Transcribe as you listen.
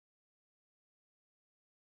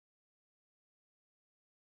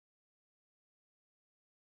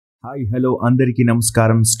Hi, hello, Andariki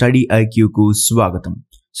Namaskaram, StudyIQ ku Swagatam.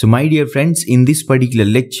 So my dear friends, in this particular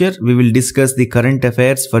lecture, we will discuss the current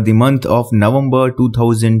affairs for the month of November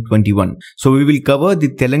 2021. So we will cover the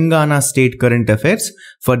Telangana state current affairs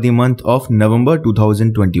for the month of November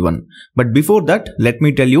 2021. But before that, let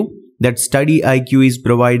me tell you that StudyIQ is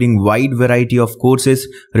providing wide variety of courses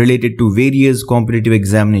related to various competitive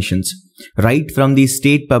examinations. Right from the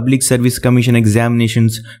State Public Service Commission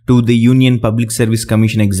examinations to the Union Public Service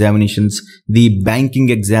Commission examinations, the banking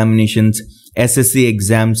examinations, SSC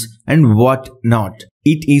exams and what not.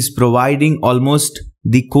 It is providing almost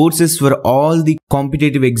the courses for all the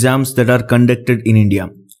competitive exams that are conducted in India.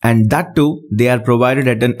 And that too, they are provided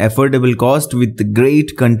at an affordable cost with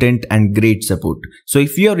great content and great support. So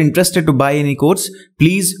if you are interested to buy any course,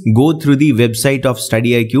 please go through the website of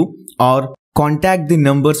StudyIQ or contact the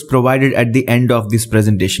numbers provided at the end of this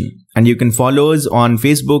presentation. And you can follow us on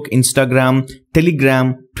Facebook, Instagram,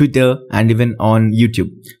 Telegram, Twitter, and even on YouTube.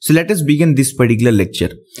 So let us begin this particular lecture.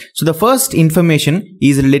 So the first information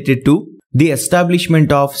is related to the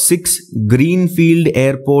establishment of 6 greenfield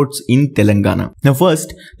airports in Telangana. Now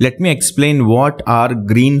first, let me explain what are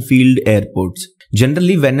greenfield airports.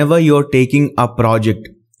 Generally, whenever you are taking a project,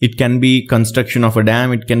 it can be construction of a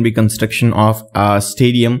dam, it can be construction of a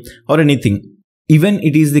stadium or anything. Even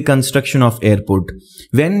it is the construction of airport.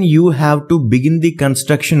 When you have to begin the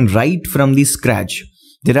construction right from the scratch,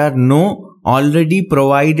 there are no already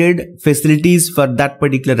provided facilities for that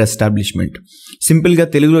particular establishment. Simple ga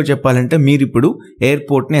Telugulo cheppalante meer ippudu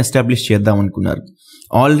airport ni establish cheddam anukunnaru.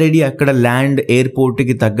 Already అక్కడ land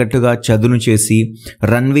ఎయిర్పోర్ట్కి తగ్గట్టుగా చదును చేసి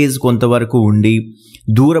runways కొంతవరకు ఉండి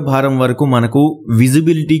దూరభారం వరకు మనకు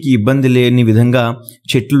విజిబిలిటీకి ఇబ్బంది లేని విధంగా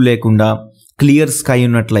చెట్లు లేకుండా క్లియర్ స్కై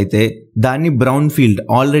ఉన్నట్లయితే దాన్ని బ్రౌన్ ఫీల్డ్,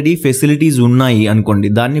 ఆల్రెడీ ఫెసిలిటీస్ ఉన్నాయి అనుకోండి,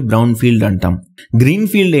 దాన్ని బ్రౌన్ ఫీల్డ్ అంటాం. గ్రీన్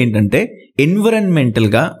ఫీల్డ్ ఏంటంటే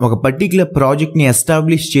ఎన్విరాన్మెంటల్గా ఒక పర్టికులర్ ప్రాజెక్ట్ని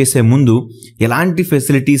ఎస్టాబ్లిష్ చేసే ముందు ఎలాంటి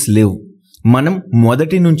ఫెసిలిటీస్ లేవు, మనం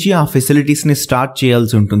మొదటి నుంచి ఆ ఫెసిలిటీస్ని స్టార్ట్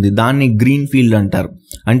చేయాల్సి ఉంటుంది. దాన్ని గ్రీన్ ఫీల్డ్ అంటారు.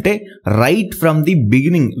 అంటే right from the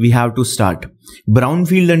beginning we have to start. Brown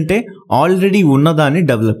field అంటే ఆల్రెడీ ఉన్నదాన్ని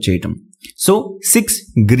డెవలప్ చేయటం. So 6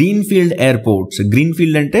 green field airports. Green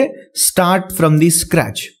field అంటే స్టార్ట్ ఫ్రమ్ ది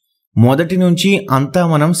స్క్రాచ్, మొదటి నుంచి అంతా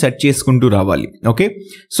మనం సెట్ చేసుకుంటూ రావాలి. Okay,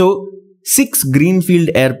 so 6 greenfield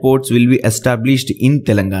airports will be established in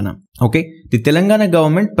Telangana. Okay, the Telangana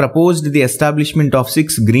government proposed the establishment of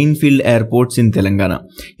 6 greenfield airports in Telangana.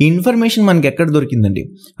 ఈ information మనకి ఎక్కడ దొరికిందండి?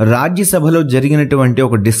 రాజ్యసభలో జరిగినటువంటి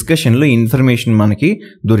ఒక డిస్కషన్లో ఇన్ఫర్మేషన్ మనకి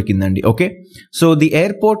దొరికిందండి. Okay, so the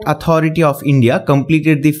airport authority of India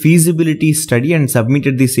completed the feasibility study and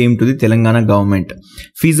submitted the same to the Telangana government.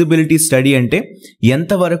 Feasibility study అంటే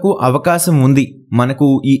ఎంతవరకు అవకాశం ఉంది మనకు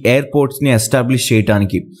ఈ ఎయిర్పోర్ట్స్ని ఎస్టాబ్లిష్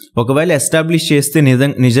చేయడానికి, ఒకవేళ ఎస్టాబ్లిష్ చేస్తే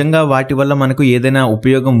నిజంగా వాటి వల్ల మనకు ఏదైనా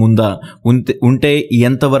ఉపయోగం ఉందా, ఉంటే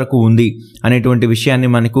ఎంతవరకు ఉంది అనేటువంటి విషయాన్ని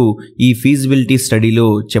మనకు ఈ ఫీజిబిలిటీ స్టడీలో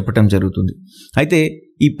చెప్పడం జరుగుతుంది. అయితే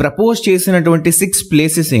ఈ ప్రపోజ్ చేసినటువంటి 6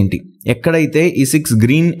 ప్లేసెస్ ఏంటి, ఎక్కడైతే ఈ 6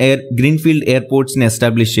 గ్రీన్ఫీల్డ్ ఎయిర్పోర్ట్స్ని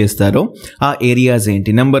ఎస్టాబ్లిష్ చేస్తారో ఆ ఏరియాస్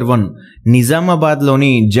ఏంటి? నెంబర్ 1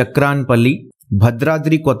 నిజామాబాద్లోని జక్రాన్పల్లి,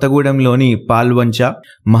 భద్రాద్రి కొత్తగూడెంలోని పాల్వంచ,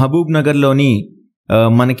 మహబూబ్ నగర్లోని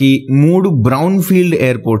మనకి 3 బ్రౌన్ ఫీల్డ్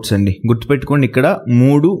ఎయిర్పోర్ట్స్ అండి. గుర్తుపెట్టుకోండి, ఇక్కడ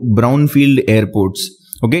 3 brown field airports.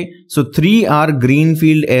 Okay, so 3 are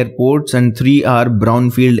greenfield airports and 3 are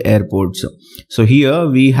brownfield airports. So here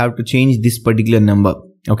we have to change this particular number.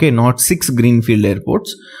 Okay, not 6 greenfield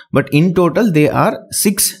airports, but in total they are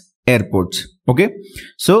 6 airports. Okay,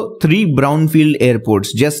 so 3 brownfield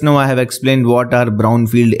airports. Just now I have explained what are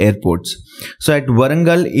brownfield airports. So at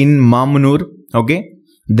Warangal in Mamunur, okay,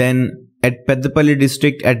 then at Peddapalli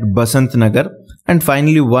district at Basant Nagar, and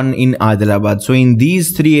finally one in Adilabad. So in these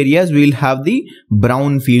 3 areas we will have the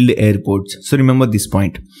brownfield airports. So remember this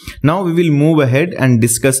point. Now we will move ahead and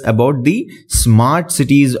discuss about the smart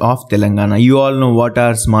cities of Telangana. You all know what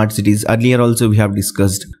are smart cities. Earlier also we have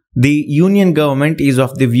discussed. The union government is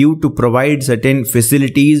of the view to provide certain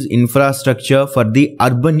facilities, infrastructure for the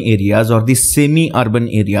urban areas or the semi-urban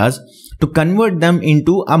areas to convert them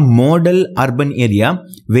into a model urban area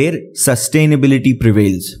where sustainability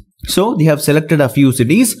prevails. So they have selected a few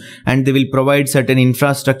cities and they will provide certain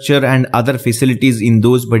infrastructure and other facilities in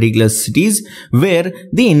those particular cities where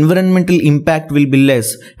the environmental impact will be less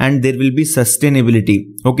and there will be sustainability.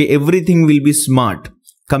 Okay, everything will be smart.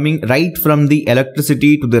 coming right from the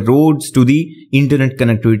electricity to the roads to the internet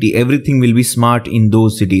connectivity. Everything will be smart in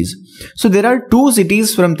those cities. So there are two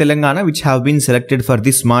cities from Telangana which have been selected for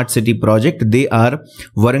the smart city project. They are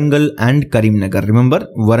Warangal and Karimnagar. Remember,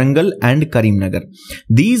 Warangal and Karimnagar.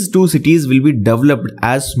 These two cities will be developed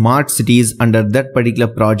as smart cities under that particular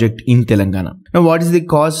project in Telangana. Now, what is the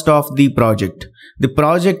cost of the project? The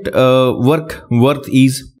project worth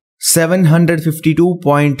is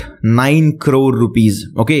 752.9 crore rupees.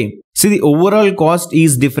 Okay. See, the overall cost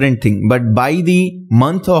is different thing, but by the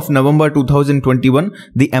month of November 2021,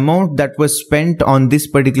 the amount that was spent on this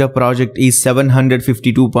particular project is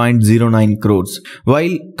 752.09 crores.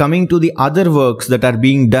 While coming to the other works that are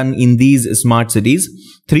being done in these smart cities,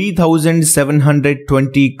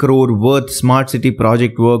 3,720 crore worth smart city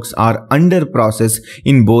project works are under process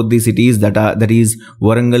in both the cities that is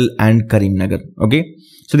Warangal and Karimnagar. Okay.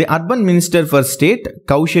 So the Urban Minister for State,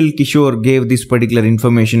 Kaushal Kishore, gave this particular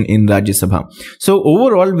information in Rajya Sabha. So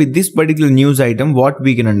overall, with this particular news item, what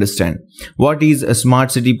we can understand? What is a smart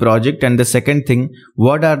city project? And the second thing,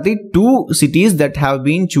 what are the two cities that have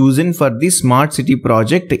been chosen for the smart city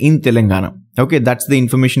project in Telangana? Okay, that's the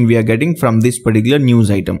information we are getting from this particular news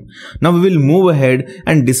item. Now we will move ahead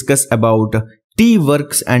and discuss about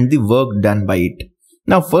T-Works and the work done by it.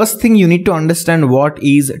 Now, first thing you need to understand what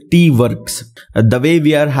is T-Works. The way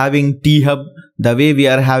we are having T-Hub, the way we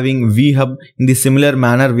are having V-Hub, in the similar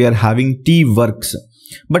manner we are having T-Works.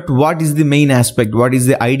 But what is the main aspect? What is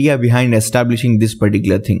the idea behind establishing this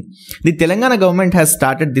particular thing? The Telangana government has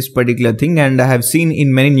started this particular thing, and I have seen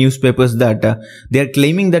in many newspapers that they are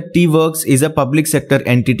claiming that T-Works is a public sector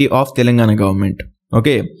entity of Telangana government.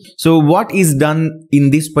 Okay, so what is done in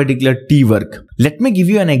this particular T-Work? Let me give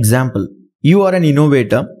you an example. You are an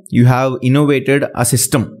innovator. You have innovated a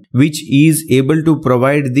system which is able to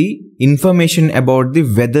provide the information about the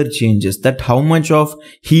weather changes, that how much of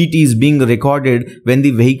heat is being recorded when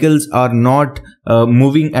the vehicles are not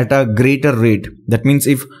moving at a greater rate. That means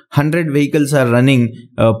if 100 vehicles are running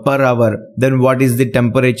per hour, then what is the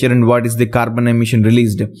temperature and what is the carbon emission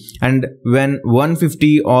released? And when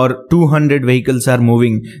 150 or 200 vehicles are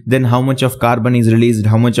moving, then how much of carbon is released,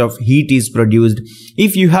 how much of heat is produced.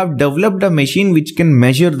 If you have developed a machine which can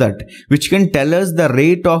measure that, which can tell us the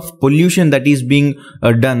rate of pollution that is being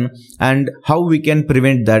done and how we can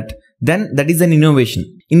prevent that, then that is an innovation.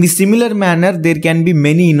 In the similar manner, there can be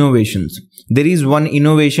many innovations. There is one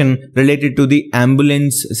innovation related to the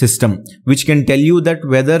ambulance system, which can tell you that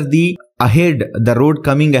whether the road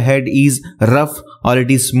coming ahead is rough or it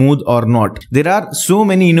is smooth or not. There are so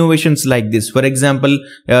many innovations like this. For example,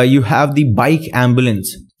 you have the bike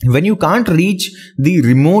ambulance. When you can't reach the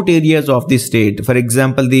remote areas of the state, for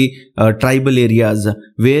example, the tribal areas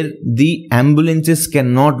where the ambulances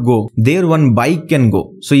cannot go, there one bike can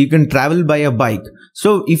go. So you can travel by a bike.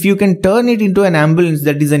 So if you can turn it into an ambulance,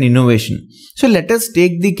 that is an innovation. So let us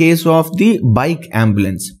take the case of the bike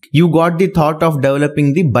ambulance. You got the thought of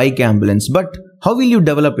developing the bike ambulance, but how will you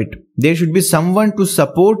develop it? There should be someone to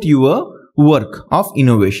support your work of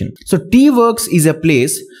innovation. So T-Works is a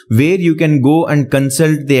place where you can go and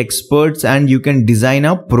consult the experts and you can design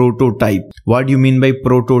a prototype. What do you mean by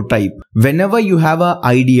prototype? Whenever you have an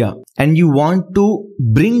idea and you want to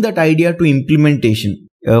bring that idea to implementation,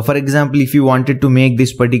 for example, if you wanted to make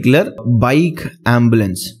this particular bike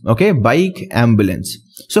ambulance, okay, bike ambulance.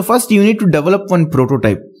 So first you need to develop one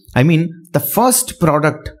prototype. I mean, the first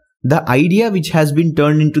product, the idea which has been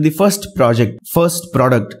turned into the first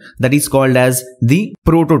product, that is called as the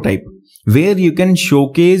prototype, where you can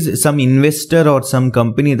showcase some investor or some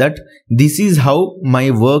company that this is how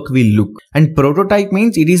my work will look. And prototype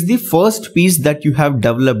means it is the first piece that you have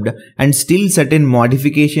developed and still certain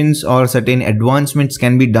modifications or certain advancements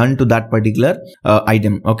can be done to that particular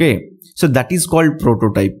item. Okay. So that is called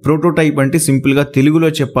prototype. Prototype ante simple ga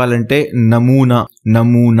Telugulo cheppalante namuna.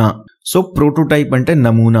 So prototype ante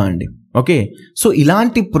namuna andi. Okay. So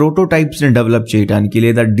ilanti prototypes ni develop cheyadaniki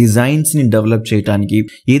leda designs ni develop cheyadaniki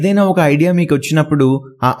edaina oka idea meeku vachinappudu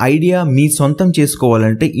aa idea mee sontam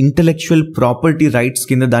chesukovalante intellectual property rights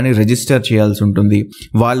kinda dani register cheyalsi untundi,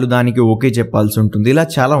 vallu daniki okay cheppalsi untundi, ila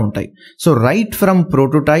chaala untayi. So right from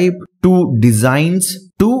prototype to designs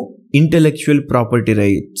to intellectual property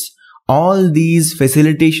rights, all these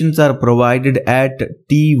facilitations are provided at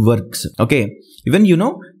T-Works. Okay. Even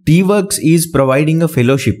T-Works is providing a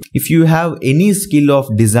fellowship. If you have any skill of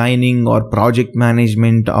designing or project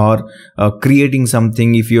management or creating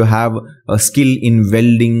something, if you have a skill in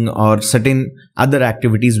welding or certain other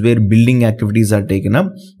activities where building activities are taken up,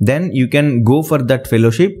 then you can go for that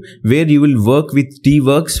fellowship where you will work with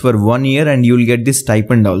T-Works for 1 year and you will get this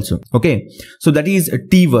stipend also. Okay, so that is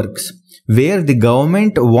T-Works, where the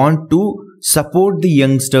government want to support the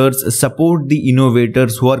youngsters, support the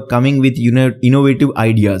innovators who are coming with innovative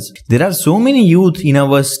ideas. There are so many youth in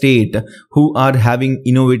our state who are having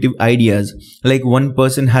innovative ideas. Like one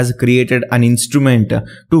person has created an instrument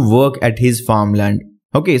to work at his farmland.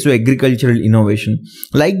 Okay, so agricultural innovation.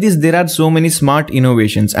 Like this, there are so many smart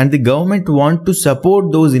innovations and the government want to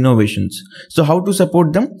support those innovations. So how to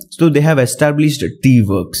support them? So they have established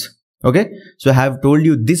T-Works. Okay, so I have told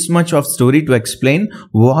you this much of story to explain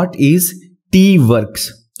what is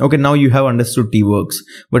T-Works. Okay, now you have understood T-Works,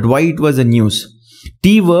 but why it was a news?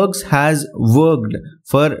 T-Works has worked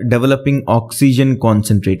for developing oxygen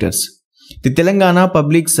concentrators. The Telangana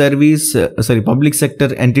public sector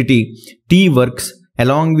entity T-Works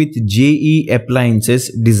along with JE Appliances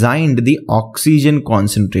designed the oxygen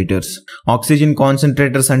concentrators. Oxygen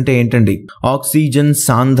concentrators ante entandi, oxygen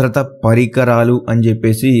sandhrata parikaralu అని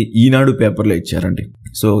చెప్పేసి ఈనాడు పేపర్లో ఇచ్చారండి.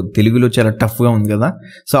 So తెలుగులో చాలా tough గా ఉంది కదా.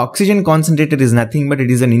 So oxygen concentrator is nothing but it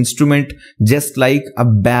is an instrument just like a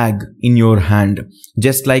bag in your hand,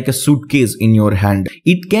 just like a suitcase in your hand.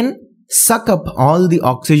 It can suck up all the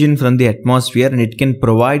oxygen from the atmosphere and it can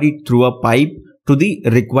provide it through a pipe to the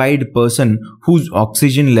required person whose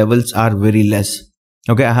oxygen levels are very less.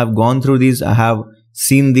 Okay, I have gone through this, I have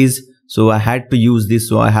seen this, so I had to use this,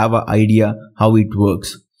 so I have an idea how it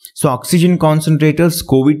works. So oxygen concentrators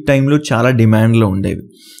COVID time లో చాలా demand లో ఉండేవి.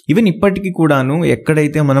 Even ఇప్పటికీ కూడాను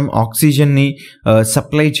ఎక్కడైతే మనం oxygen ని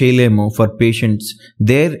supply చేయలేమో for patients,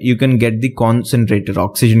 there you can get the concentrator,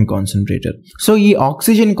 oxygen concentrator. So ఈ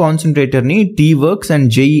ఆక్సిజన్ కాన్సన్ట్రేటర్ ని T-Works అండ్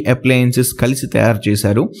JE Appliances కలిసి తయారు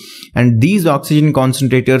చేశారు. And these oxygen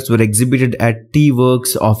concentrators were exhibited at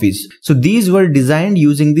T-Works office. So these were designed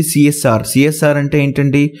using the CSR. CSR అంటే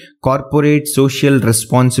ఏంటండి? Corporate social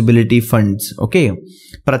responsibility funds. Okay,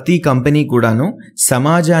 ప్రతి company కూడాను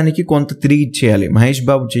సమాజానికి కొంత తిరిగి ఇచ్చేయాలి. మహేష్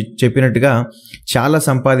బాబు చెప్పినట్టుగా చాలా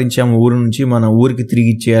సంపాదించాము ఊరు నుంచి, మన ఊరికి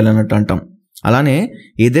తిరిగి ఇచ్చేయాలన్నట్టు అంటాం. అలానే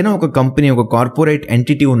ఏదైనా ఒక కంపెనీ, ఒక కార్పొరేట్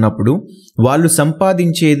ఎంటిటీ ఉన్నప్పుడు వాళ్ళు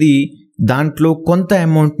సంపాదించేది దాంట్లో కొంత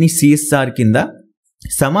అమౌంట్ని CSR కింద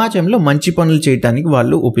సమాజంలో మంచి పనులు చేయడానికి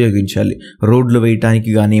వాళ్ళు ఉపయోగించాలి. రోడ్లు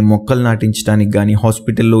వేయటానికి కానీ, మొక్కలు నాటించడానికి కానీ,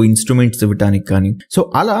 హాస్పిటల్లో ఇన్స్ట్రుమెంట్స్ ఇవ్వడానికి కానీ. సో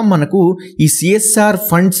అలా మనకు ఈ CSR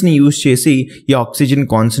ఫండ్స్ ని యూజ్ చేసి ఈ ఆక్సిజన్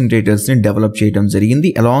కాన్సన్ట్రేటర్స్ ని డెవలప్ చేయడం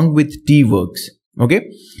జరిగింది along with T-Works. Okay,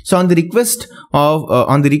 so on the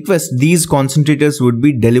request these concentrators would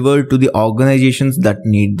be delivered to the organizations that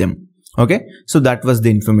need them. Okay, so that was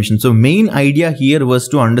the information. So main idea here was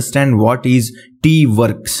to understand what is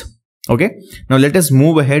T-Works. Okay, now let us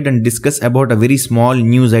move ahead and discuss about a very small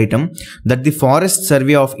news item that the Forest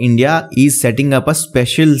Survey of India is setting up a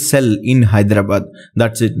special cell in Hyderabad.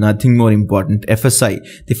 That's it, nothing more important. FSI,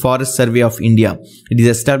 the Forest Survey of India, it is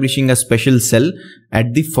establishing a special cell at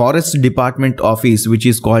the Forest Department office, which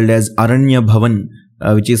is called as Aranya Bhavan,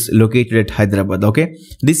 which is located at Hyderabad. Okay,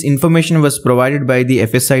 this information was provided by the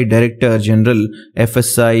FSI Director General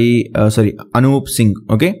Anup Singh.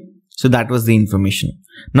 Okay, so that was the information.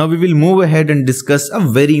 Now we will move ahead and discuss a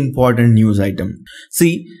very important news item.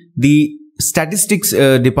 See, the statistics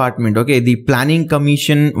department, okay, the Planning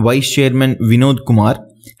Commission Vice Chairman Vinod Kumar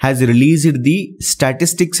has released the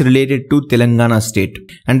statistics related to Telangana state,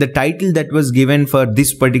 and the title that was given for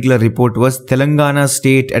this particular report was Telangana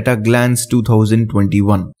State at a Glance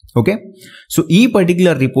 2021. Okay, so ఈ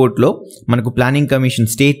particular రిపోర్ట్లో మనకు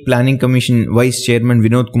state planning commission vice chairman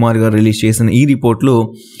Vinod Kumar గారు release చేసిన ఈ రిపోర్ట్లో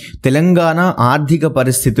తెలంగాణ ఆర్థిక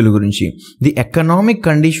పరిస్థితుల గురించి, the economic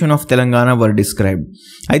condition of Telangana were described.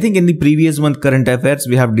 I think in the previous month current affairs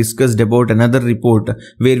we have discussed about another report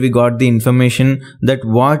where we got the information that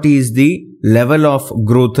what is the level of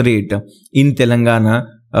growth rate in Telangana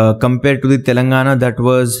compare to the Telangana that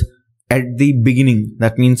was at the beginning,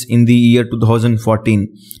 that means in the year 2014.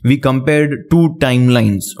 We compared two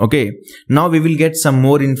timelines. Okay, now we will get some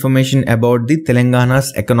more information about the Telangana's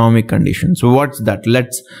economic condition. So what's that?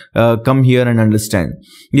 Let's come here and understand.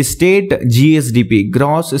 The state GSDP,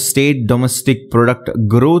 gross state domestic product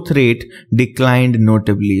growth rate, declined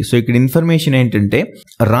notably. So ikkada information entante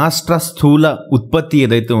రాష్ట్ర స్థూల ఉత్పత్తి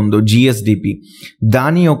ఏదైతే ఉందో GSDP,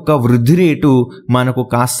 దాని యొక్క వృద్ధి rate మనకు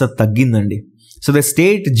కాస్త తగ్గిందండి. So the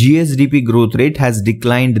state GSDP growth rate has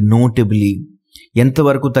declined notably.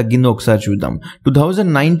 ఎంతవరకు తగ్గిందో ఒకసారి చూద్దాం.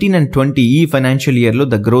 2019 and 20 ఈ ఫైనాన్షియల్ ఇయర్లో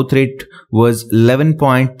the growth rate was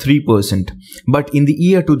 11.3%, but in the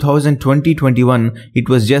year 2020-21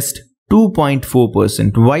 it was just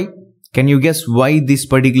 2.4%. Why? Can you guess why this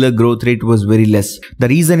particular growth rate was very less? The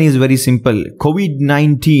reason is very simple.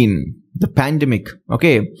 COVID-19, the pandemic.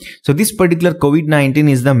 Okay, so this particular COVID-19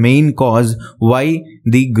 is the main cause why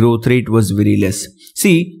the growth rate was very less.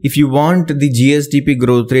 See, if you want the GSDP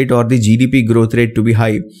growth rate or the GDP growth rate to be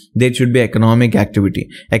high, there should be economic activity.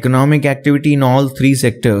 Economic activity in all three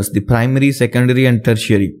sectors, the primary, secondary and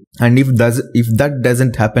tertiary. And if that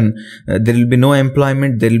doesn't happen, there will be no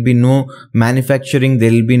employment, there will be no manufacturing,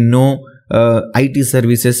 there will be no IT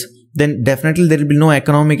services, then definitely there will be no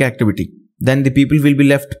economic activity. Then the people will be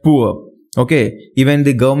left poor. Okay, even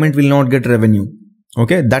the government will not get revenue.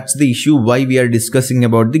 Okay, that's the issue why we are discussing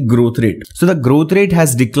about the growth rate. So the growth rate has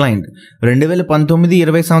declined.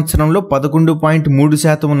 2019-20 సంవత్సరంలో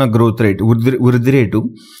 11.3% ఉన్న growth rate వృద్ధి rate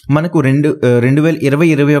మనకు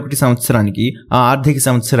 2020-21 సంవత్సరానికి ఆ ఆర్థిక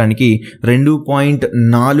సంవత్సరానికి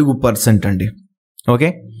 2.4% అండి. Okay,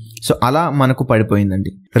 so అలా మనకు పడిపోయిందండి.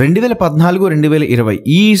 2014-2020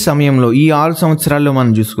 ఈ సమయంలో ఈ 6 సంవత్సరాల్లో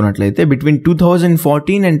మనం చూసుకున్నట్లయితే between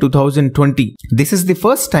 2014 and 2020 this is the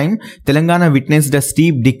first time Telangana witnessed a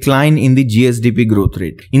steep decline in the GSDP growth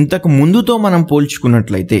rate. ఇంతకు ముందుతో మనం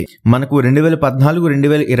పోల్చుకున్నట్లయితే మనకు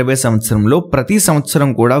 2014-2020 సంవత్సరంలో ప్రతి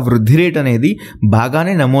సంవత్సరం కూడా వృద్ధి రేట్ అనేది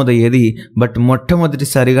బాగానే నమోదయ్యేది, బట్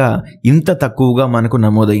మొట్టమొదటిసారిగా ఇంత తక్కువగా మనకు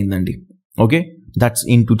నమోదైందండి. Okay, that's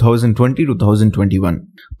in 2020-2021.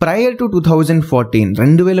 Prior to 2014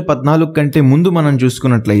 2014 కంటే ముందు మనం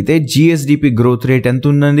చూసుకున్నట్లయితే జిఎస్డిపి గ్రోత్ రేట్ ఎంత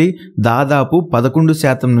ఉందండి? దాదాపు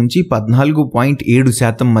 11% నుంచి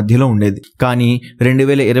 14.7% మధ్యలో ఉండేది. కానీ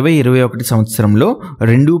 2020-21 సంవత్సరంలో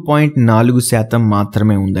 2.4%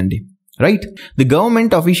 మాత్రమే ఉందండి. Right? The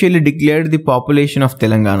government officially declared the population of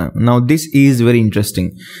Telangana. Now this is very interesting.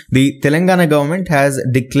 The Telangana government has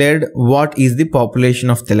declared what is the population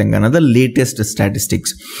of Telangana, the latest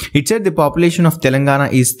statistics. It said the population of Telangana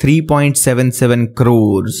is 3.77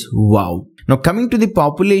 crores. Wow. Now coming to the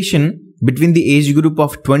population between the age group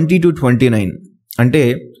of 20 to 29. అంటే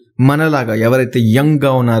మనలాగా ఎవరైతే యంగ్గా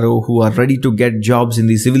ఉన్నారో who are ready to get jobs in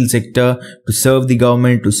the civil sector, to serve the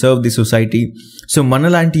government, to serve the society. So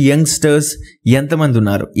మనలాంటి youngsters ఎంతమంది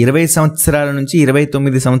ఉన్నారు? 20 సంవత్సరాల నుంచి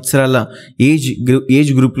 29 సంవత్సరాల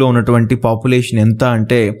ఏజ్ గ్రూప్లో ఉన్నటువంటి పాపులేషన్ ఎంత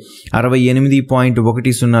అంటే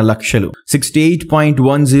 68.10 లక్షలు.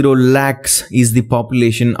 68.10 lakhs is the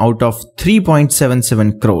population out of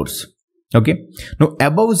 3.77 crores. Okay, నువ్వు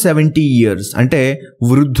అబౌవ్ 70 years అంటే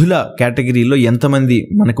వృద్ధుల కేటగిరీలో ఎంతమంది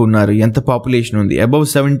మనకు ఉన్నారు, ఎంత పాపులేషన్ ఉంది? అబౌవ్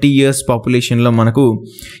 70 years పాపులేషన్లో మనకు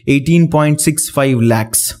 18.65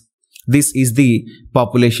 lakhs. This is the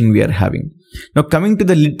population we are having. Now coming to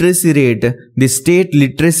the literacy rate, the state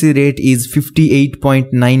literacy rate is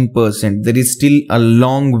 58.9%. There is still a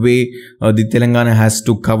long way the Telangana has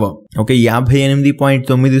to cover. Okay,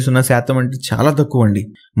 58.90% అంటే చాలా తక్కువ అండి.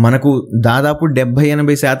 మనకు దాదాపు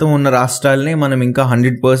 70-80% ఉన్న రాష్ట్రాలనే మనం ఇంకా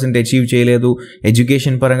 100% achieve చేయలేదు.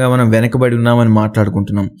 ఎడ్యుకేషన్ పరంగా మనం వెనకబడి ఉన్నామని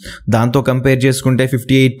మాట్లాడుకుంటున్నాం. దాంతో కంపేర్ చేసుకుంటే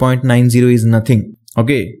 58.90 is nothing.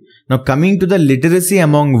 Okay, now coming to the literacy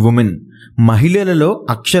among women, మహిళలలో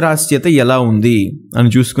అక్షరాస్యత ఎలా ఉంది అని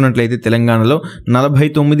చూసుకున్నట్లయితే తెలంగాణలో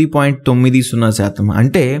 49.90%.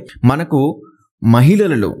 అంటే మనకు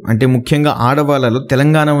మహిళలలో అంటే ముఖ్యంగా ఆడవాళ్ళలో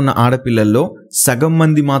తెలంగాణ ఉన్న ఆడపిల్లల్లో సగం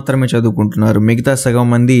మంది మాత్రమే చదువుకుంటున్నారు, మిగతా సగం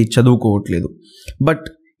మంది చదువుకోవట్లేదు. బట్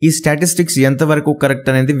ఈ స్టాటిస్టిక్స్ ఎంతవరకు కరెక్ట్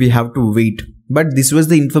అనేది we have to wait. But this was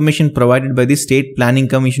the information provided by the state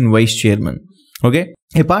planning commission vice chairman. Okay,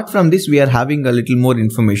 apart from this we are having a little more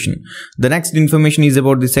information. The next information is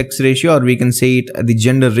about the sex ratio, or we can say it the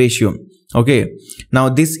gender ratio. Okay, now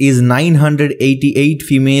this is 988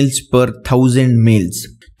 females per 1000 males.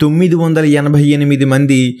 988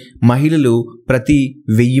 మంది మహిళలు ప్రతి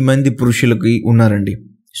 1000 మంది పురుషులకి ఉన్నారండి.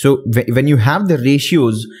 So when you have the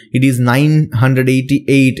ratios, it is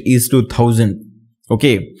 988 is to 1000.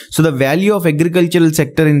 Okay, so the value of agricultural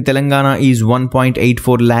sector in Telangana is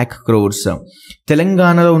 1.84 lakh crores.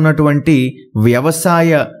 తెలంగాణలో ఉన్నటువంటి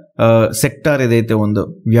వ్యవసాయ sector ఏదైతే ఉందో,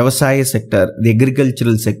 వ్యవసాయ సెక్టర్, ది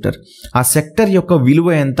అగ్రికల్చరల్ సెక్టర్, ఆ సెక్టర్ యొక్క విలువ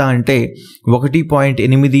ఎంత అంటే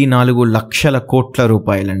 1.84 లక్షల కోట్ల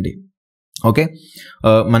రూపాయలండి. ఓకే,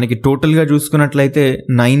 మనకి టోటల్గా చూసుకున్నట్లయితే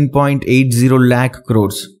 9.80 lakh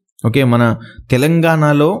crores. ఓకే, మన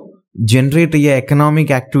తెలంగాణలో జనరేట్ అయ్యే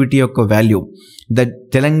ఎకనామిక్ యాక్టివిటీ యొక్క value, the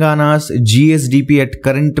Telangana's GSDP at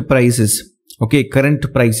current prices. Okay, current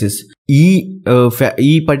prices,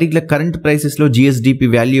 ఈ పర్టికులర్ కరెంట్ ప్రైసెస్లో జిఎస్డిపి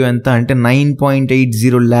వాల్యూ ఎంత అంటే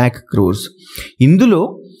 9.80 lakh crores. ఇందులో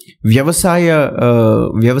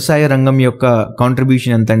వ్యవసాయ రంగం యొక్క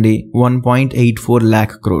కాంట్రిబ్యూషన్ ఎంత అండి? 1.84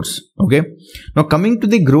 lakh crores. Okay, now coming to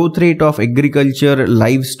the growth rate of agriculture,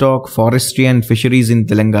 live stock, forestry and fisheries in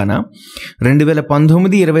Telangana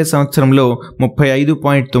 2019-20 సంవత్సరంలో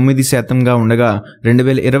 35.9% ఉండగా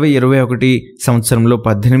 2020-21 సంవత్సరంలో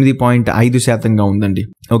 18.5% ఉందండి.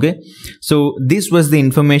 Okay, so this was the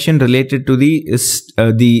information related to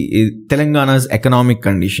the Telangana's economic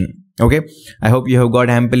condition. Okay, I hope you have got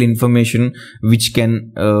ample information which can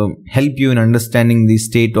help you in understanding the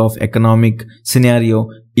state of economic scenario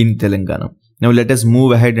in Telangana. Now let us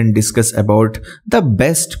move ahead and discuss about the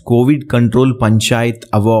best COVID control Panchayat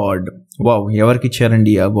award. Wow, evarki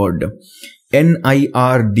icharandi award?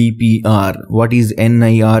 NIRDPR. What is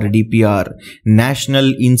NIRDPR? National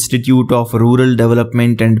Institute of Rural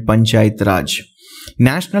Development and Panchayat Raj.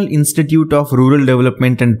 National institute of rural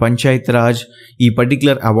development and Panchayat Raj ఈ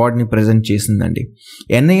particular అవార్డ్ని present చేసిందండి.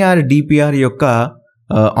 NIRDPR యొక్క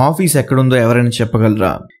office ఎక్కడుందో ఎవరైనా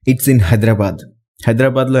చెప్పగలరా? It's in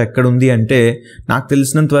హైదరాబాద్లో ఎక్కడుంది అంటే నాకు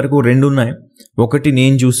తెలిసినంత వరకు 2 ఉన్నాయి. ఒకటి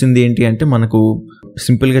నేను చూసింది ఏంటి అంటే మనకు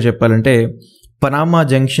సింపుల్గా చెప్పాలంటే పనామా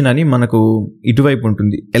జంక్షన్ అని మనకు ఇటువైపు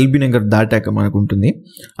ఉంటుంది, ఎల్బీ నగర్ దాటాక మనకు ఉంటుంది,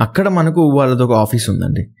 అక్కడ మనకు వాళ్ళది ఒక ఆఫీస్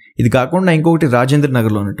ఉందండి. ఇది కాకుండా ఇంకొకటి రాజేంద్ర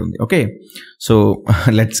నగర్లో ఉన్నట్టుంది. Okay, so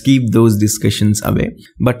let's keep those discussions away.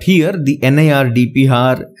 But here the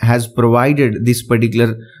NIRDPR has provided this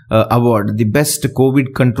particular award, the best COVID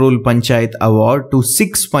control panchayat award to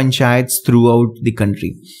 6 panchayats throughout the country.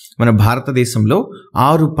 మన భారతదేశంలో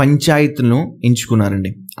 6 పంచాయతీలను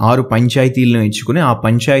ఎంచుకున్నారండి. 6 పంచాయతీలను ఎంచుకుని ఆ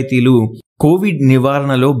పంచాయతీలు కోవిడ్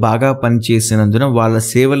నివారణలో బాగా పనిచేసినందున వాళ్ళ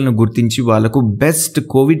సేవలను గుర్తించి వాళ్లకు best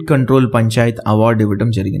Covid control Panchayat award ఇవ్వడం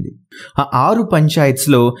జరిగింది. ఆ 6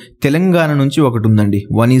 పంచాయత్స్లో తెలంగాణ నుంచి ఒకటి ఉందండి.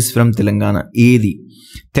 1 ఈజ్ ఫ్రమ్ తెలంగాణ. ఏది?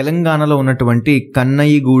 తెలంగాణలో ఉన్నటువంటి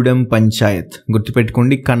కన్నయ్యగూడెం పంచాయత్.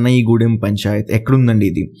 గుర్తుపెట్టుకోండి, కన్నయ్యగూడెం పంచాయత్ ఎక్కడుందండి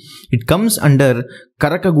ఇది? It comes under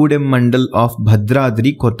Karakagudem mandal of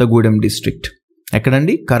Bhadradri Kothagudem district.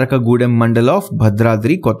 ఎక్కడండి? Karakagudem mandal of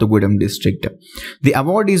Bhadradri Kothagudem district. The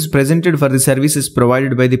award is presented for the services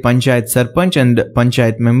provided by the Panchayat sarpanch and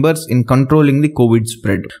Panchayat members in controlling the Covid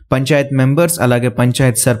spread. Panchayat members అలాగే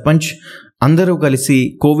పంచాయత్ సర్పంచ్ అందరూ కలిసి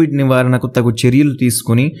కోవిడ్ నివారణకు తగు చర్యలు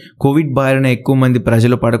తీసుకుని కోవిడ్ బారిన ఎక్కువ మంది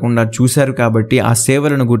ప్రజలు పడకుండా చూశారు కాబట్టి ఆ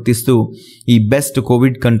సేవలను గుర్తిస్తూ ఈ బెస్ట్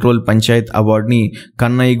కోవిడ్ కంట్రోల్ పంచాయత్ అవార్డ్ని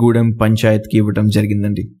కన్నయ్యగూడెం పంచాయత్కి ఇవ్వడం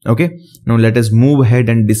జరిగిందండి. Okay, now let us move ahead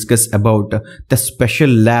and discuss about the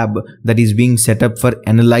special lab that is being set up for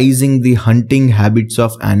analyzing the hunting habits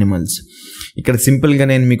of animals. ఇక్కడ సింపుల్గా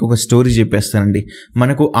నేను మీకు ఒక స్టోరీ చెప్పేస్తానండి.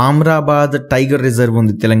 మనకు ఆమ్రాబాద్ టైగర్ రిజర్వ్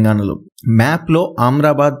ఉంది తెలంగాణలో. మ్యాప్లో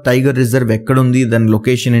ఆమ్రాబాద్ టైగర్ రిజర్వ్ ఎక్కడుంది, దాని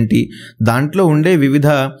లొకేషన్ ఏంటి, దాంట్లో ఉండే వివిధ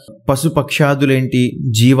పశుపక్షాదులేంటి,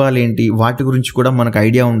 జీవాలేంటి, వాటి గురించి కూడా మనకు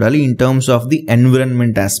ఐడియా ఉండాలి in terms of the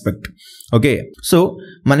environment aspect. Okay, so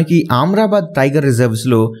మనకి ఆమ్రాబాద్ టైగర్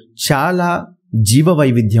రిజర్వ్స్లో చాలా జీవ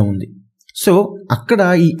వైవిధ్యం ఉంది. సో అక్కడ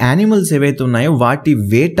ఈ యానిమల్స్ ఏవైతే ఉన్నాయో వాటి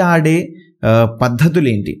వేటాడే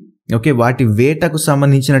పద్ధతులేంటి, ఓకే, వాటి వేటకు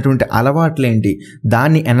సంబంధించినటువంటి అలవాట్లేంటి,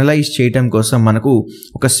 దాన్ని అనలైజ్ చేయటం కోసం మనకు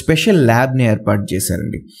ఒక స్పెషల్ ల్యాబ్ని ఏర్పాటు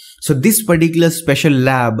చేశారండి. So this particular special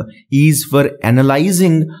lab is for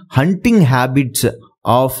analysing hunting habits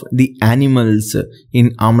of the animals in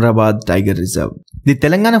Amrabad Tiger Reserve. The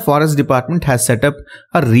Telangana Forest Department has set up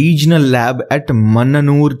a regional lab at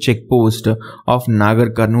Mannanur checkpost of Nagar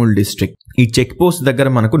Karnool district. ఈ check post దగ్గర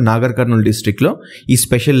మనకు నాగర్ కర్నూల్ డిస్ట్రిక్ట్లో ఈ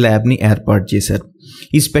special ల్యాబ్ని ఏర్పాటు చేశారు.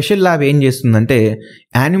 ఈ special lab ఏం చేస్తుందంటే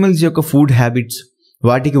యానిమల్స్ యొక్క ఫుడ్ హ్యాబిట్స్,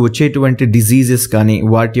 వాటికి వచ్చేటువంటి డిజీజెస్ కానీ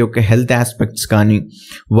వాటి యొక్క హెల్త్ ఆస్పెక్ట్స్ కానీ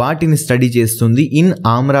వాటిని స్టడీ చేస్తుంది ఇన్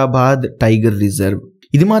ఆమ్రాబాద్ టైగర్ రిజర్వ్.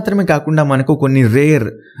 ఇది మాత్రమే కాకుండా మనకు కొన్ని రేర్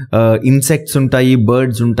ఇన్సెక్ట్స్ ఉంటాయి,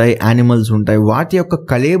 బర్డ్స్ ఉంటాయి, యానిమల్స్ ఉంటాయి. వాటి యొక్క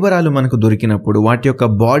కళేబరాలు మనకు దొరికినప్పుడు, వాటి యొక్క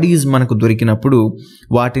బాడీస్ మనకు దొరికినప్పుడు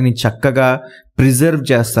వాటిని చక్కగా ప్రిజర్వ్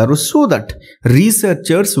చేస్తారు సో దట్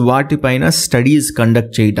రీసెర్చర్స్ వాటిపైన స్టడీస్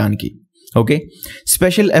కండక్ట్ చేయడానికి. Okay,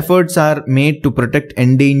 special efforts are made to protect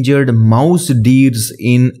endangered mouse deers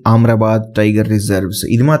in Amrabad tiger reserves.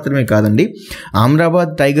 ఇది మాత్రమే కాదండి,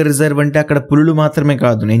 ఆమ్రాబాద్ టైగర్ రిజర్వ్ అంటే అక్కడ పులులు మాత్రమే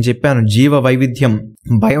కాదు, నేను చెప్పాను జీవ వైవిధ్యం,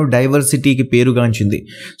 బయోడైవర్సిటీకి పేరుగాంచింది.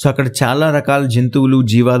 సో అక్కడ చాలా రకాల జంతువులు,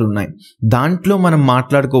 జీవాలు ఉన్నాయి. దాంట్లో మనం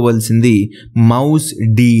మాట్లాడుకోవాల్సింది మౌస్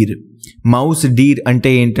డీర్. మౌస్ డీర్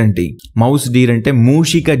అంటే ఏంటంటే, మౌస్ డీర్ అంటే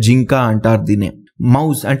మూషిక జింక అంటారు దీనే.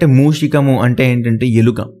 మౌస్ అంటే మూషికము అంటే ఏంటంటే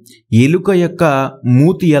ఎలుక. ఎలుక యొక్క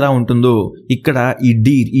మూతి ఎలా ఉంటుందో ఇక్కడ ఈ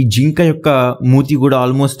డీర్, ఈ జింక యొక్క మూతి కూడా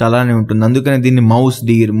ఆల్మోస్ట్ అలానే ఉంటుంది. అందుకనే దీన్ని మౌస్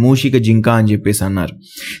డీర్, మూషిక జింక అని చెప్పేసి అన్నారు.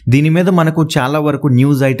 దీని మీద మనకు చాలా వరకు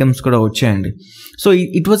న్యూస్ ఐటమ్స్ కూడా వచ్చాయండి. So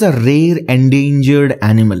it was a rare endangered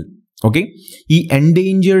animal. Okay, ఈ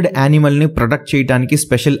ఎండేంజర్డ్ యానిమల్ని ప్రొటెక్ట్ చేయడానికి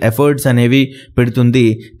స్పెషల్ ఎఫర్ట్స్ అనేవి పెడుతుంది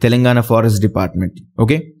తెలంగాణ ఫారెస్ట్ డిపార్ట్మెంట్.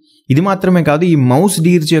 ఓకే, ఇది మాత్రమే కాదు, ఈ మౌస్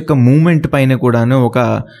డీర్స్ యొక్క మూమెంట్ పైన కూడాను ఒక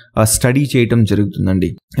స్టడీ చేయటం జరుగుతుందండి.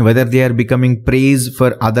 Whether they are becoming praise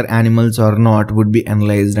for other animals are not would be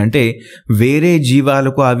analysed. అంటే వేరే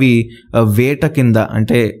జీవాలకు అవి వేట కింద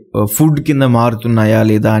అంటే ఫుడ్ కింద మారుతున్నాయా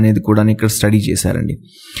లేదా అనేది కూడా ఇక్కడ స్టడీ చేశారండి.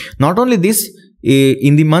 Not only this,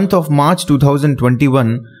 in the month of March 2021,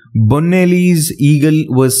 Bonnelly's eagle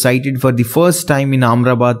was sighted for the first time in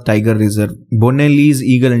Amrabad Tiger Reserve. Bonnelly's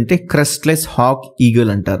eagle ante crestless hawk eagle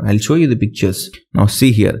antaru. I'll show you the pictures. Now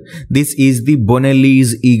see here. This is the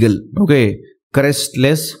Bonnelly's eagle. Okay,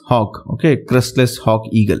 crestless hawk. Okay, crestless hawk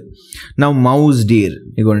eagle. Now mouse deer.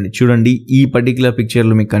 ఇగోండి చూడండి, ఈ particular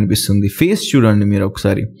పిక్చర్లో మీకు కనిపిస్తుంది. Face చూడండి మీరు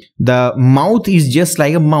ఒకసారి. The mouth is just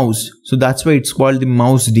like a mouse. So that's why it's called the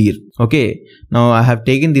mouse deer. Okay, now I have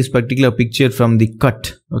taken this particular picture from the Cut.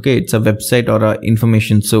 Okay, it's a website or a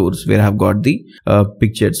information source where I have got the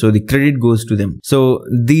picture. So the credit goes to them. So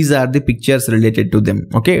these are the pictures related to them.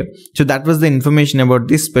 Okay, so that was the information about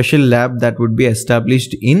this special lab that would be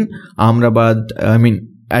established in Amrabad,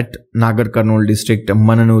 at Nagar Karnool district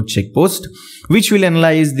Mananur checkpost, which will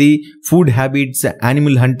analyze the food habits,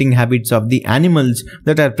 animal hunting habits of the animals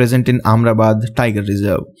that are present in Amrabad Tiger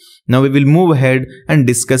Reserve. Now we will move ahead and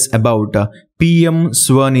discuss about PM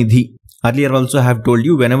Swanidhi. Earlier also I have told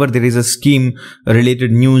you, whenever there is a scheme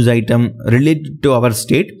related news item related to our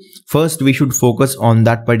state, first we should focus on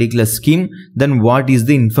that particular scheme, then what is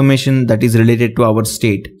the information that is related to our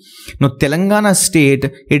state. Now Telangana state,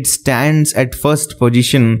 it stands at first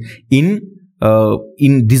position in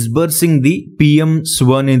disbursing the PM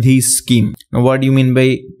Swanidhi scheme. Now what do you mean by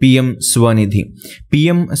PM Swanidhi?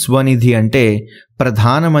 PM Swanidhi ante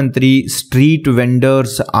ప్రధానమంత్రి street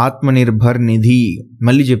vendors Atmanirbhar నిధి.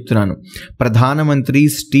 మళ్ళీ చెప్తున్నాను, ప్రధానమంత్రి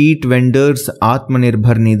street vendors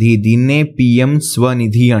Atmanirbhar నిధి, దీన్నే PM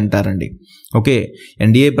Svanidhi అంటారండి. Okay,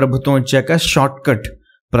 NDA ప్రభుత్వం వచ్చాక short cut,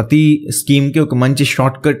 ప్రతి స్కీమ్కి ఒక మంచి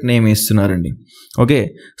షార్ట్ కట్ నేమ్ ఇస్తున్నారండి. Okay,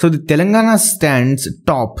 so the Telangana stands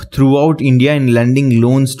top through out India in lending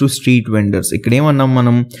loans to street vendors. ఇక్కడ ఏమన్నాం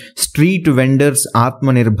మనం, స్ట్రీట్ వెండర్స్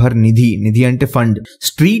ఆత్మనిర్భర్ నిధి. నిధి అంటే ఫండ్.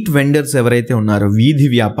 స్ట్రీట్ వెండర్స్ ఎవరైతే ఉన్నారో, వీధి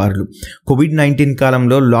వ్యాపారులు, కోవిడ్-19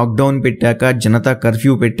 కాలంలో లాక్డౌన్ పెట్టాక, జనతా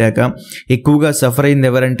కర్ఫ్యూ పెట్టాక ఎక్కువగా సఫర్ అయింది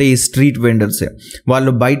ఎవరంటే ఈ స్ట్రీట్ వెండర్సే.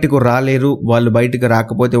 వాళ్ళు బయటకు రాలేరు, వాళ్ళు బయటకు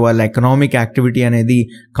రాకపోతే వాళ్ళ ఎకనామిక్ యాక్టివిటీ అనేది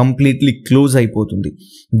కంప్లీట్లీ క్లోజ్ అయిపోతుంది.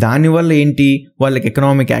 దానివల్ల ఏంటి, వాళ్ళకి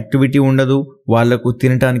ఎకనామిక్ యాక్టివిటీ ఉండదు, వాళ్లకు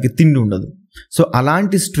తినడానికి తిండి ఉండదు. సో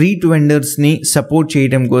అలాంటి స్ట్రీట్ వెండర్స్ని సపోర్ట్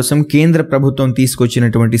చేయడం కోసం కేంద్ర ప్రభుత్వం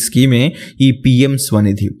తీసుకొచ్చినటువంటి స్కీమే ఈ పిఎం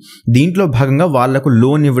స్వనిధి. దీంట్లో భాగంగా వాళ్లకు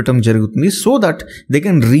లోన్ ఇవ్వటం జరుగుతుంది, so that they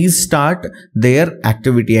can restart there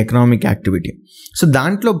activity, economic activity. So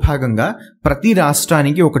దాంట్లో భాగంగా ప్రతి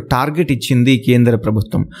రాష్ట్రానికి ఒక టార్గెట్ ఇచ్చింది కేంద్ర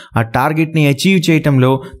ప్రభుత్వం. ఆ టార్గెట్ని అచీవ్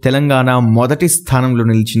చేయటంలో తెలంగాణ మొదటి స్థానంలో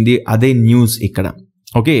నిలిచింది. అదే న్యూస్ ఇక్కడ.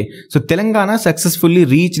 Okay, so Telangana successfully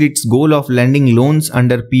reached its goal of lending loans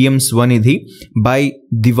under PM Swanidhi by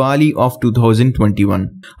Diwali of 2021.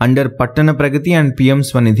 Under Pattana Pragati and PM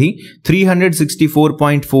Swanidhi,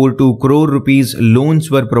 364.42 crore rupees loans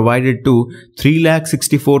were provided to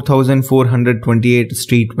 3,64,428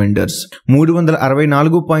 street vendors.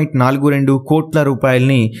 364.42 కోట్ల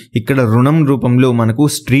రూపాయల్ని ఇక్కడ రుణం రూపంలో మనకు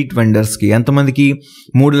street వెండర్స్కి, ఎంతమందికి,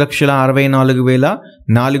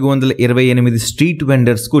 3,64,428 street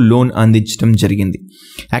వెండర్స్కు loan అందించడం జరిగింది.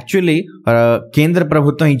 Actually కేంద్ర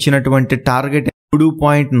ప్రభుత్వం ఇచ్చినటువంటి టార్గెట్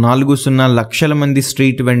 3.40 లక్షల మంది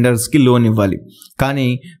స్ట్రీట్ వెండర్స్కి లోన్ ఇవ్వాలి. కానీ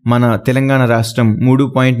మన తెలంగాణ రాష్ట్రం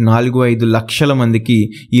 3.45 లక్షల మందికి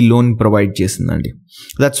ఈ లోన్ ప్రొవైడ్ చేసిందండి.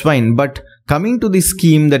 That's fine. But coming to the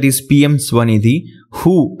scheme that is PM Svanidhi,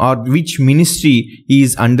 who or which ministry is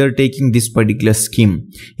undertaking this particular scheme?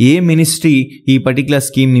 A ministry ఈ పర్టికులర్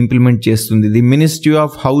స్కీమ్ ఇంప్లిమెంట్ చేస్తుంది? The ministry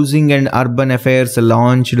of housing and urban affairs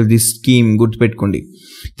launched this scheme. గుర్తుపెట్టుకోండి,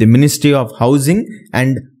 the ministry of housing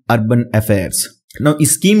and urban affairs. ఈ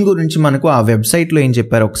scheme గురించి మనకు ఆ వెబ్సైట్లో ఏం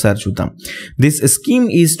చెప్పారో ఒకసారి చూద్దాం. This scheme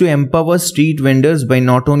is to empower street vendors by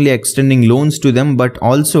not only extending loans to them but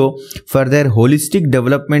also for their holistic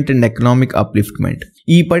development and economic upliftment.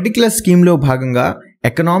 ఈ పర్టికులర్ స్కీమ్లో భాగంగా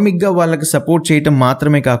ఎకనామిక్గా వాళ్ళకి సపోర్ట్ చేయటం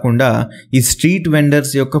మాత్రమే కాకుండా ఈ స్ట్రీట్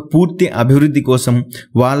వెండర్స్ యొక్క పూర్తి అభివృద్ధి కోసం,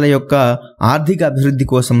 వాళ్ళ యొక్క ఆర్థిక అభివృద్ధి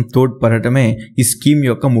కోసం తోడ్పడటమే ఈ స్కీమ్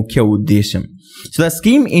యొక్క ముఖ్య ఉద్దేశం. So the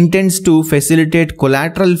scheme intends to facilitate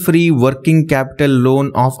collateral free working capital loan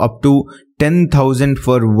of up to 10,000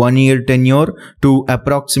 for 1 year tenure to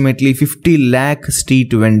approximately 50 lakh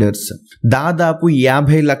street vendors. దాదాపు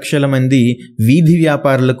 50 లక్షల మంది వీధి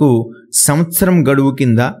వ్యాపారులకు సంవత్సరం గడువు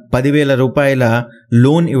కింద 10,000 రూపాయల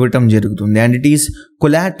లోన్ ఇవ్వటం జరుగుతుంది. And it is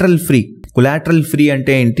collateral free. Collateral free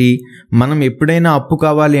అంటే ఏంటి? మనం ఎప్పుడైనా అప్పు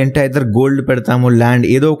కావాలి అంటే ఐదర్ గోల్డ్ పెడతాము, ల్యాండ్,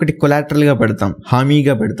 ఏదో ఒకటి కొలాటరల్గా పెడతాం,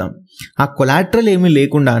 హామీగా పెడతాం. ఆ కొలాటరల్ ఏమీ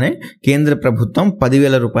లేకుండానే కేంద్ర ప్రభుత్వం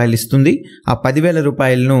 10,000 రూపాయలు ఇస్తుంది. ఆ 10,000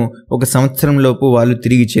 రూపాయలను ఒక సంవత్సరం లోపు వాళ్ళు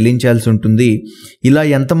తిరిగి చెల్లించాల్సి ఉంటుంది. ఇలా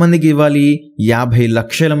ఎంతమందికి ఇవ్వాలి? 50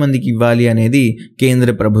 లక్షల మందికి ఇవ్వాలి అనేది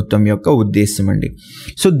కేంద్ర ప్రభుత్వం యొక్క ఉద్దేశం అండి.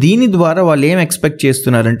 సో దీని ద్వారా వాళ్ళు ఏం ఎక్స్పెక్ట్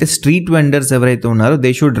చేస్తున్నారంటే స్ట్రీట్ వెండర్స్ ఎవరైతే ఉన్నారో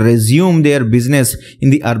they should resume their business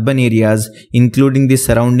in the urban areas including the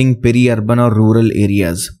surrounding peri-urban or rural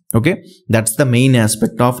areas. Okay, that's the main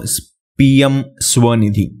aspect of PM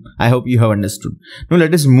Swanidhi. I hope you have understood. Now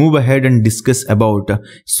let us move ahead and discuss about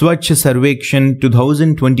Swachh Sarvekshan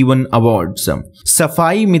 2021 awards.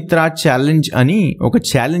 Safai Mitra Challenge అని ఒక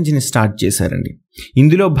challenge ని start చేశారండి.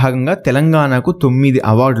 ఇందులో భాగంగా తెలంగాణకు 9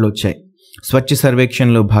 అవార్డులు వచ్చాయి. స్వచ్ఛ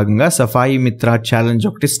సర్వేక్షణలో భాగంగా సఫాయి మిత్ర ఛాలెంజ్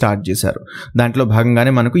ఒకటి స్టార్ట్ చేశారు. దాంట్లో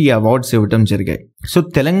భాగంగానే మనకు ఈ అవార్డ్స్ ఇవ్వటం జరిగాయి. సో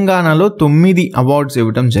తెలంగాణలో 9 అవార్డ్స్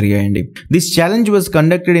ఇవ్వటం జరిగాయండి. This challenge was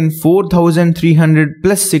conducted in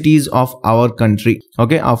 4,300+ cities of our country.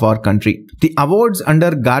 Okay, of our country. The awards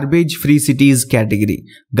under garbage free cities category.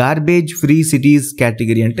 Garbage free cities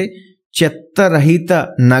category అంటే చెత్త రహిత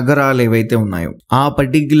నగరాలు ఏవైతే ఉన్నాయో ఆ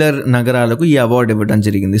పర్టిక్యులర్ నగరాలకు ఈ అవార్డు ఇవ్వడం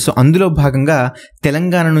జరిగింది. సో అందులో భాగంగా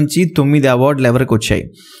తెలంగాణ నుంచి 9 అవార్డులు ఎవరికి వచ్చాయి?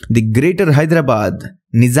 The greater Hyderabad,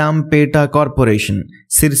 Nizampet corporation,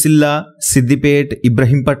 Sircilla, Siddipet,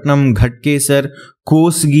 Ibrahimpatnam, Ghatkesar,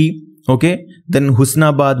 Kosgi, okay, then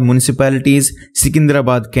Husnabad municipalities,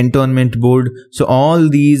 Secunderabad cantonment board. So all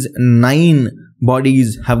these 9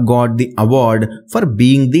 bodies have got the award for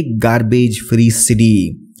being the garbage free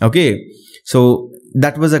city. Okay, so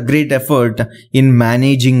that was a great effort in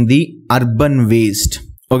managing the urban waste.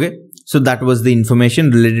 Okay, so that was the information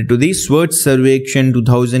related to the Swachh Sarvekshan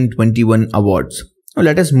 2021 awards. Now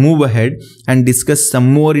let us move ahead and discuss some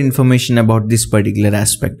more information about this particular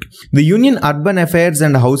aspect. The Union Urban Affairs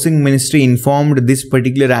and Housing Ministry informed this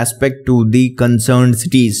particular aspect to the concerned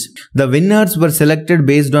cities. The winners were selected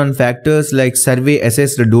based on factors like survey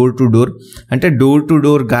assessed door to door. అంటే door to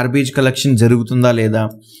door garbage collection జరుగుతుందా లేదా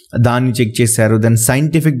దాన్ని check చేశారు. Then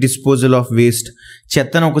scientific disposal of waste,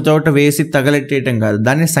 చెత్తను ఒక చోట వేసి తగలెట్టేయటం కాదు,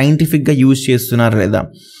 దాన్ని సైంటిఫిక్గా యూజ్ చేస్తున్నారా లేదా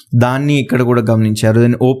దాన్ని ఇక్కడ కూడా గమనించారు.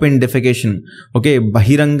 దెన్ ఓపెన్ డెఫెకేషన్, ఓకే,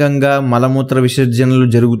 బహిరంగంగా మలమూత్ర విసర్జనలు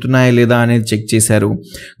జరుగుతున్నాయా లేదా అనేది చెక్ చేశారు.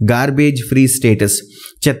 గార్బేజ్ ఫ్రీ స్టేటస్,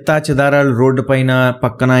 చెత్తా చెదారాలు రోడ్డు పైన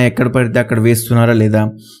పక్కన ఎక్కడ పడితే అక్కడ వేస్తున్నారా లేదా.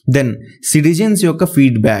 దెన్ సిటిజన్స్ యొక్క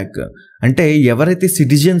ఫీడ్బ్యాక్, అంటే ఎవరైతే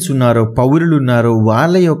సిటిజన్స్ ఉన్నారో పౌరులు ఉన్నారో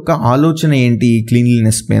వాళ్ళ యొక్క ఆలోచన ఏంటి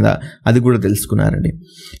క్లీన్లీనెస్ మీద అది కూడా తెలుసుకున్నారండి.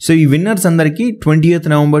 సో ఈ విన్నర్స్ అందరికీ 20th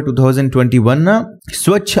November 2021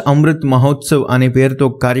 స్వచ్ఛ అమృత్ మహోత్సవ్ అనే పేరుతో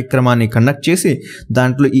కార్యక్రమాన్ని కండక్ట్ చేసి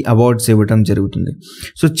దాంట్లో ఈ అవార్డ్స్ ఇవ్వటం జరుగుతుంది.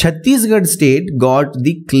 So Chhattisgarh state got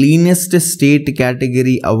the cleanest state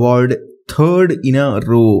category award 3rd in a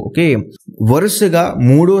row. Okay, వరుసగా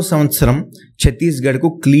 3వ సంవత్సరం ఛత్తీస్గఢ్కు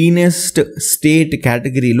క్లీనెస్ట్ స్టేట్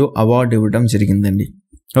కేటగిరీలో అవార్డు ఇవ్వడం జరిగిందండి.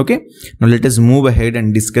 Okay, now let us move ahead and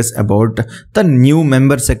discuss about the new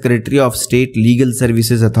member secretary of state legal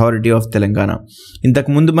services authority of Telangana.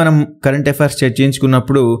 ఇంతకు ముందు మనం current affairs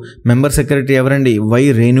చర్చించుకున్నప్పుడు member secretary ఎవరండి? వై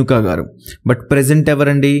రేణుకా గారు. బట్ ప్రెజెంట్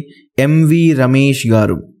ఎవరండి? ఎంవి రమేష్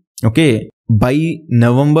గారు. Okay, by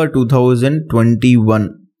November 2021.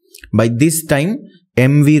 By this time,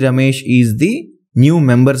 MV Ramesh is the new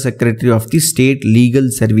member secretary of the State Legal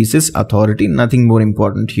Services Authority. Nothing more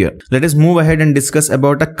important here. Let us move ahead and discuss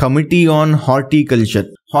about a committee on horticulture.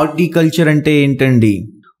 Horticulture ante entandi?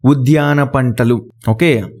 ఉద్యాన పంటలు. Okay,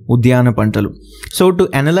 ఉద్యాన పంటలు. So to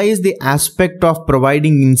analyse the aspect of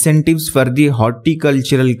providing incentives for the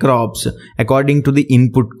horticultural crops according to the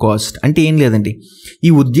input cost. అంటే ఏం లేదండి, ఈ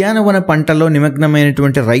ఉద్యానవన పంటలో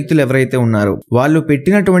నిమగ్నమైనటువంటి రైతులు ఎవరైతే ఉన్నారో వాళ్ళు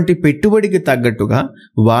పెట్టినటువంటి పెట్టుబడికి తగ్గట్టుగా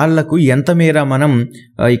వాళ్లకు ఎంత మేర మనం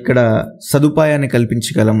ఇక్కడ సదుపాయాన్ని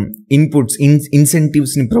కల్పించగలం, ఇన్పుట్స్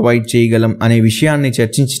ఇన్సెంటివ్స్ని ప్రొవైడ్ చేయగలం అనే విషయాన్ని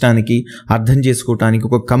చర్చించడానికి అర్థం చేసుకోవడానికి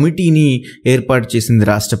ఒక కమిటీని ఏర్పాటు చేసింది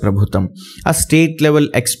రాష్ట్ర ప్రభుత్వం. A state level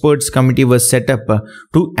experts committee was set up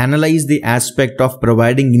to analyze the aspect of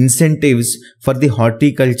providing incentives for the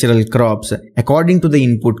horticultural crops according to the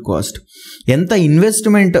input cost. ఎంత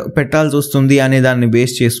ఇన్వెస్ట్మెంట్ పెట్టాల్సి వస్తుంది అనే దాన్ని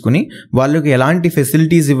బేస్ చేసుకుని వాళ్ళకి ఎలాంటి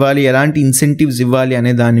ఫెసిలిటీస్ ఇవ్వాలి, ఎలాంటి ఇన్సెంటివ్స్ ఇవ్వాలి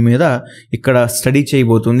అనే దాని మీద ఇక్కడ స్టడీ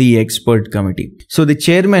చేయబోతుంది ఈ expert committee. So the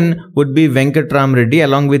chairman would be Venkatram Reddy.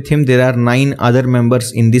 Along with him there are 9 other members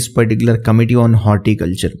in this particular committee on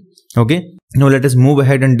horticulture. Okay, now let us move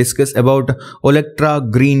ahead and discuss about Olectra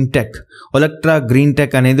Green Tech. Olectra Green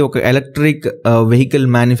Tech అనేది ఒక electric vehicle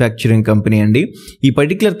manufacturing company అండి. ఈ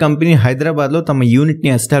particular company హైదరాబాద్లో తమ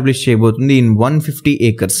యూనిట్ని establish చేయబోతుంది in 150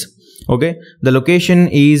 acres. Okay, the location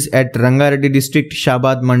is at Rangareddy district,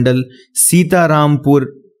 Shabad Mandal, Sitarampur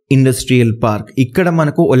industrial park. ఇక్కడ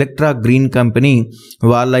మనకు ఎలక్ట్రా green company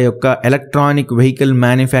వాళ్ళ యొక్క ఎలక్ట్రానిక్ వెహికల్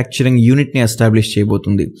మ్యానుఫ్యాక్చరింగ్ యూనిట్ని ఎస్టాబ్లిష్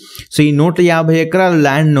చేయబోతుంది. సో ఈ 150 ఎకరాల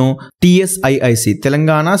ల్యాండ్ను TSIIC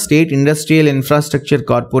Telangana state industrial infrastructure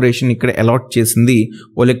corporation ఇక్కడ అలాట్ చేసింది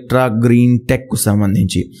ఎలక్ట్రా గ్రీన్ టెక్కు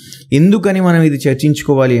సంబంధించి. ఎందుకని మనం ఇది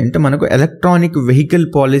చర్చించుకోవాలి అంటే మనకు ఎలక్ట్రానిక్ వెహికల్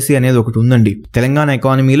పాలసీ అనేది ఒకటి ఉందండి తెలంగాణ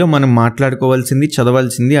ఎకానమీలో. మనం మాట్లాడుకోవాల్సింది,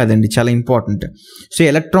 చదవాల్సింది అదండి, చాలా ఇంపార్టెంట్. సో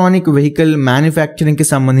ఎలక్ట్రానిక్ వెహికల్ మ్యానుఫ్యాక్చరింగ్కి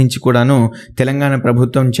సంబంధించి కూడాను తెలంగాణ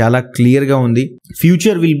ప్రభుత్వం చాలా క్లియర్గా ఉంది.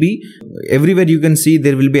 Future will be everywhere you can see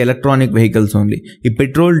there will be electronic vehicles only. ఈ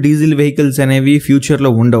పెట్రోల్ డీజిల్ వెహికల్స్ అనేవి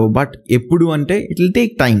ఫ్యూచర్లో ఉండవు. బట్ ఎప్పుడు అంటే it will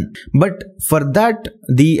take time. But for that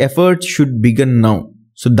the effort should began now.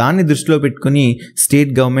 So దాన్ని దృష్టిలో పెట్టుకుని state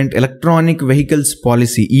government electronic vehicles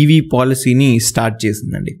policy, EV పాలసీని స్టార్ట్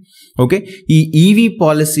చేసిందండి. ఓకే, ఈ ఈవీ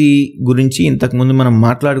పాలసీ గురించి ఇంతకుముందు మనం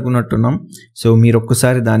మాట్లాడుకున్నట్టున్నాం. సో మీరు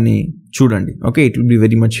ఒక్కసారి దాన్ని చూడండి. Okay, it will be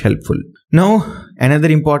very much helpful. Now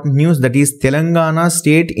another important news, that is Telangana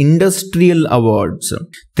state industrial awards.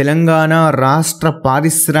 Telangana రాష్ట్ర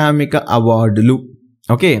పారిశ్రామిక అవార్డులు.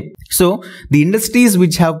 Okay, so the industries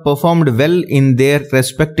which have performed well in their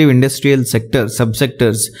respective industrial sector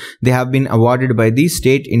subsectors, they have been awarded by the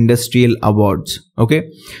state industrial awards. Okay,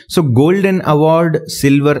 so golden award,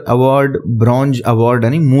 silver award, bronze award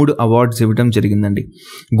అని 3 awards ఇవ్వడం జరిగిందండి.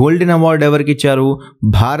 Golden award ఎవరికి ఇచ్చారు?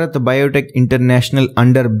 Bharat Biotech international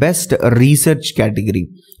under best research category.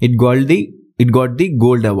 It got the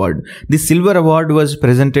gold award. The silver award was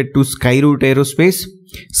presented to Skyroot Aerospace,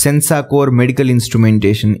 Sensacor Medical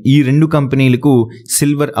Instrumentation. ఈ 2 కంపెనీలకు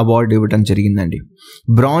silver award ఇవ్వడం జరిగిందండి.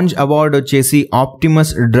 Bronze award వచ్చేసి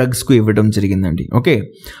ఆప్టిమస్ డ్రగ్స్ కు ఇవ్వడం జరిగిందండి. Okay,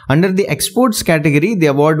 under the exports category the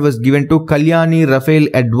award was given to Kalyani Rafale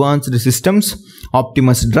advanced systems,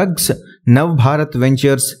 Optimus drugs, now Bharat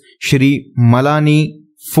ventures, Shri Malani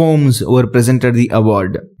Foams were presented the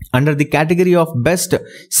award. Under the category of best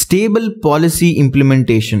stable policy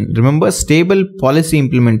implementation, remember stable policy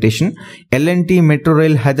implementation, L&T Metro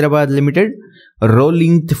Rail Hyderabad Limited,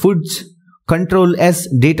 Rolling Foods, Control S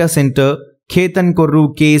Data Center, Ketan Korru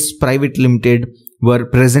Case Private Limited were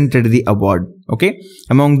presented the award. Okay,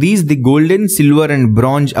 among these the golden, silver and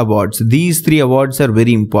bronze awards, these 3 awards are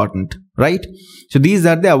very important, right? So these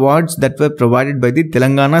are the awards that were provided by the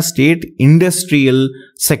Telangana state industrial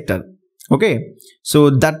sector. Okay, so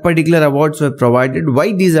that particular awards were provided. Why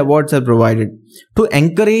these awards are provided? To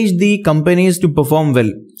encourage the companies to perform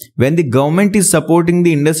well. When the government is supporting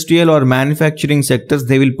the industrial or manufacturing sectors,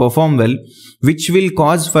 they will perform well, which will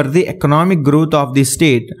cause for the economic growth of the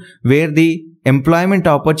state, where the employment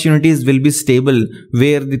opportunities will be stable,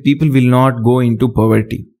 where the people will not go into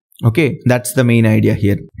poverty. Okay, that's the main idea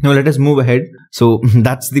here. Now let us move ahead. So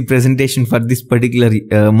that's the presentation for this particular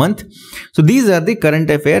month. So these are the current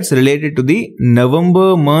affairs related to the November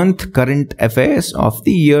month current affairs of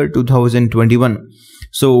the year 2021.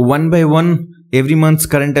 So one by one, every month's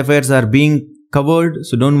current affairs are being covered.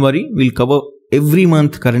 So don't worry, we'll cover every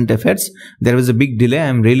month current affairs. There was a big delay.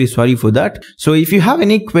 I'm really sorry for that. So if you have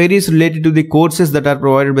any queries related to the courses that are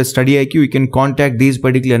provided by StudyIQ, you can contact these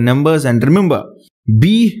particular numbers. And remember,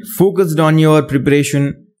 be focused on your preparation.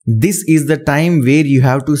 This is the time where you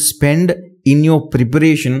have to spend in your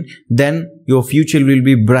preparation. Then your future will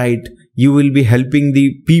be bright. You will be helping the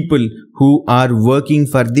people who are working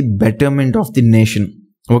for the betterment of the nation.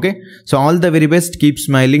 Okay, so all the very best. Keep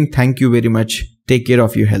smiling. Thank you very much. Take care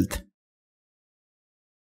of your health.